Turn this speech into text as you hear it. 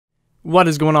What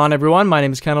is going on, everyone? My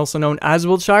name is Ken, also known as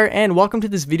Wiltshire, and welcome to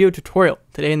this video tutorial.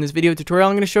 Today in this video tutorial,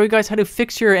 I'm going to show you guys how to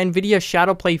fix your Nvidia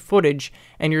ShadowPlay footage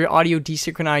and your audio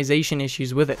desynchronization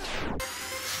issues with it.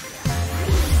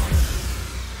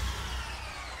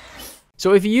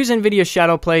 So if you use Nvidia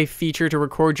ShadowPlay feature to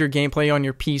record your gameplay on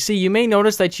your PC, you may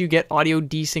notice that you get audio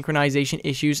desynchronization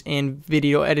issues in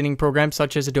video editing programs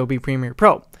such as Adobe Premiere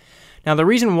Pro. Now, the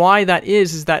reason why that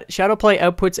is that ShadowPlay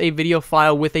outputs a video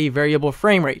file with a variable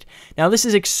frame rate. Now, this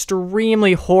is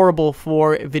extremely horrible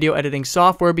for video editing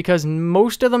software because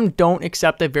most of them don't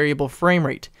accept a variable frame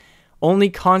rate.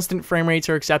 Only constant frame rates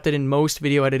are accepted in most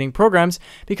video editing programs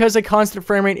because a constant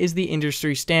frame rate is the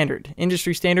industry standard.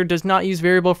 Industry standard does not use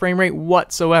variable frame rate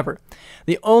whatsoever.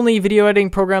 The only video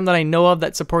editing program that I know of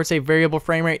that supports a variable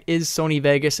frame rate is Sony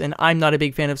Vegas, and I'm not a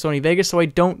big fan of Sony Vegas, so I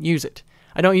don't use it.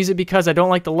 I don't use it because I don't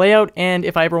like the layout, and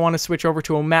if I ever want to switch over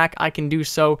to a Mac, I can do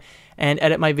so and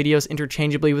edit my videos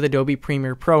interchangeably with Adobe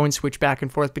Premiere Pro and switch back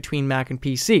and forth between Mac and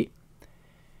PC.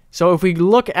 So if we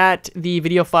look at the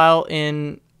video file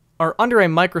under a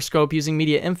microscope using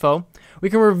Media Info, we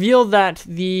can reveal that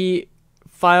the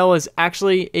file is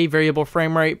actually a variable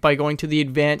frame rate by going to the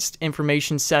advanced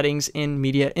information settings in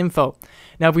Media Info.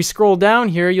 Now, if we scroll down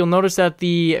here, you'll notice that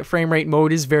the frame rate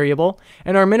mode is variable,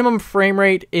 and our minimum frame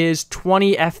rate is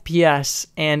 20 FPS,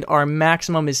 and our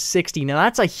maximum is 60. Now,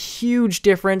 that's a huge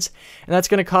difference, and that's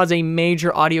going to cause a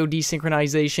major audio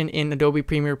desynchronization in Adobe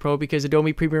Premiere Pro because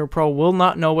Adobe Premiere Pro will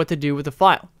not know what to do with the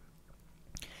file.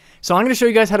 So I'm going to show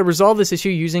you guys how to resolve this issue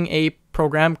using a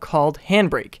program called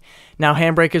Handbrake. Now,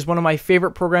 Handbrake is one of my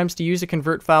favorite programs to use to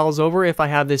convert files over if I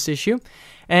have this issue.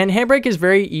 And Handbrake is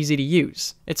very easy to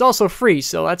use. It's also free,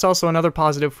 so that's also another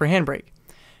positive for Handbrake.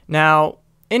 Now,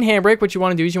 in Handbrake, what you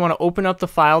want to do is you want to open up the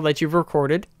file that you've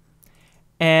recorded.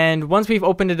 And once we've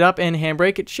opened it up in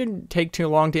Handbrake, it shouldn't take too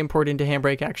long to import into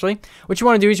Handbrake, actually. What you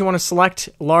want to do is you want to select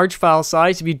large file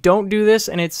size. If you don't do this,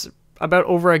 and it's about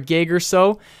over a gig or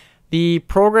so, the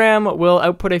program will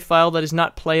output a file that is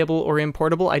not playable or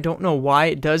importable. I don't know why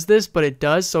it does this, but it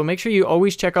does. So make sure you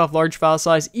always check off large file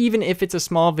size. Even if it's a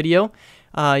small video,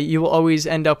 you will always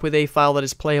end up with a file that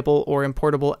is playable or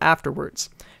importable afterwards.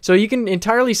 So you can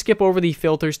entirely skip over the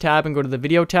filters tab and go to the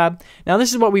video tab. Now,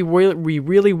 this is what we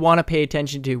really want to pay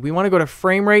attention to. We want to go to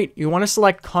frame rate. You want to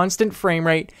select constant frame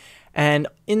rate. And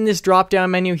in this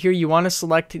drop-down menu here, you want to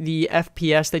select the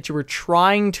FPS that you were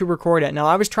trying to record at. Now,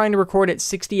 I was trying to record at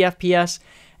 60 FPS,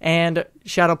 and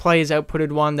ShadowPlay has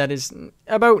outputted one that is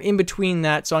about in between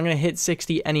that, so I'm going to hit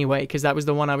 60 anyway, because that was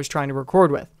the one I was trying to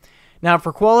record with. Now,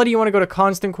 for quality, you want to go to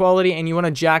constant quality, and you want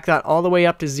to jack that all the way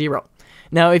up to 0.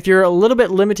 Now, if you're a little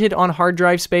bit limited on hard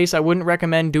drive space, I wouldn't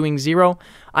recommend doing 0.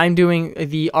 I'm doing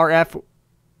the RF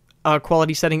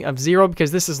quality setting of 0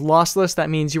 because this is lossless. That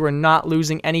means you are not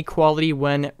losing any quality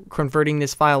when converting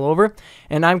this file over.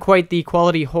 And I'm quite the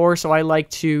quality whore, so I like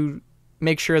to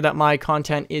make sure that my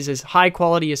content is as high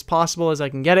quality as possible as I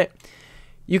can get it.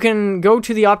 You can go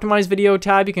to the optimize video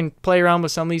tab. You can play around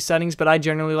with some of these settings, but I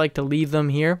generally like to leave them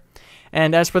here.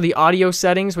 And as for the audio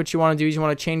settings, what you want to do is you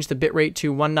want to change the bitrate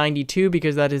to 192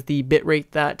 because that is the bitrate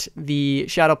that the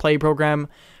ShadowPlay program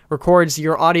records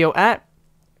your audio at.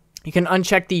 You can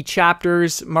uncheck the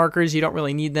chapters, markers. You don't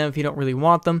really need them if you don't really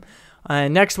want them.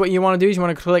 Next, what you want to do is you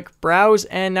want to click Browse,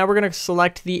 and now we're going to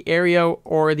select the area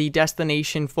or the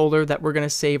destination folder that we're going to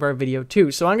save our video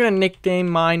to. So I'm going to nickname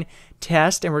mine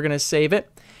Test, and we're going to save it.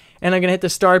 And I'm going to hit the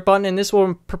Start button, and this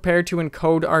will prepare to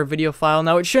encode our video file.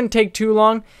 Now, it shouldn't take too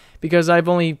long because I've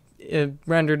only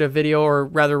rendered a video, or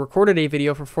rather recorded a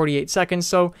video for 48 seconds,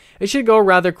 so it should go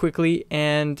rather quickly.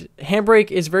 And Handbrake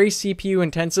is very CPU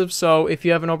intensive, so if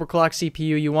you have an overclocked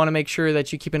CPU, you want to make sure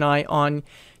that you keep an eye on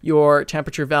your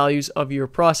temperature values of your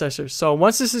processor. So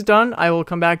once this is done, I will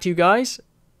come back to you guys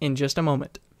in just a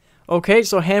moment. Okay,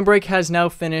 so Handbrake has now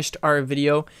finished our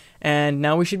video, and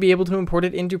now we should be able to import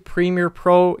it into Premiere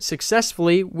Pro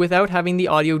successfully without having the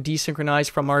audio desynchronized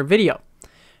from our video.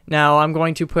 Now, I'm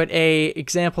going to put an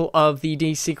example of the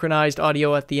desynchronized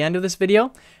audio at the end of this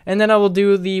video, and then I will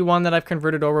do the one that I've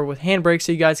converted over with Handbrake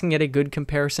so you guys can get a good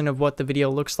comparison of what the video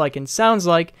looks like and sounds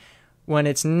like when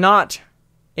it's not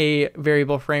a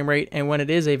variable frame rate and when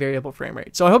it is a variable frame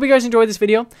rate. So I hope you guys enjoyed this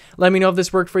video. Let me know if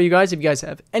this worked for you guys. If you guys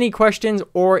have any questions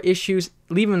or issues,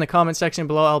 leave them in the comment section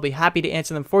below. I'll be happy to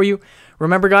answer them for you.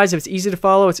 Remember, guys, if it's easy to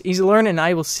follow, it's easy to learn, and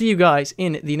I will see you guys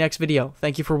in the next video.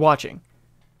 Thank you for watching.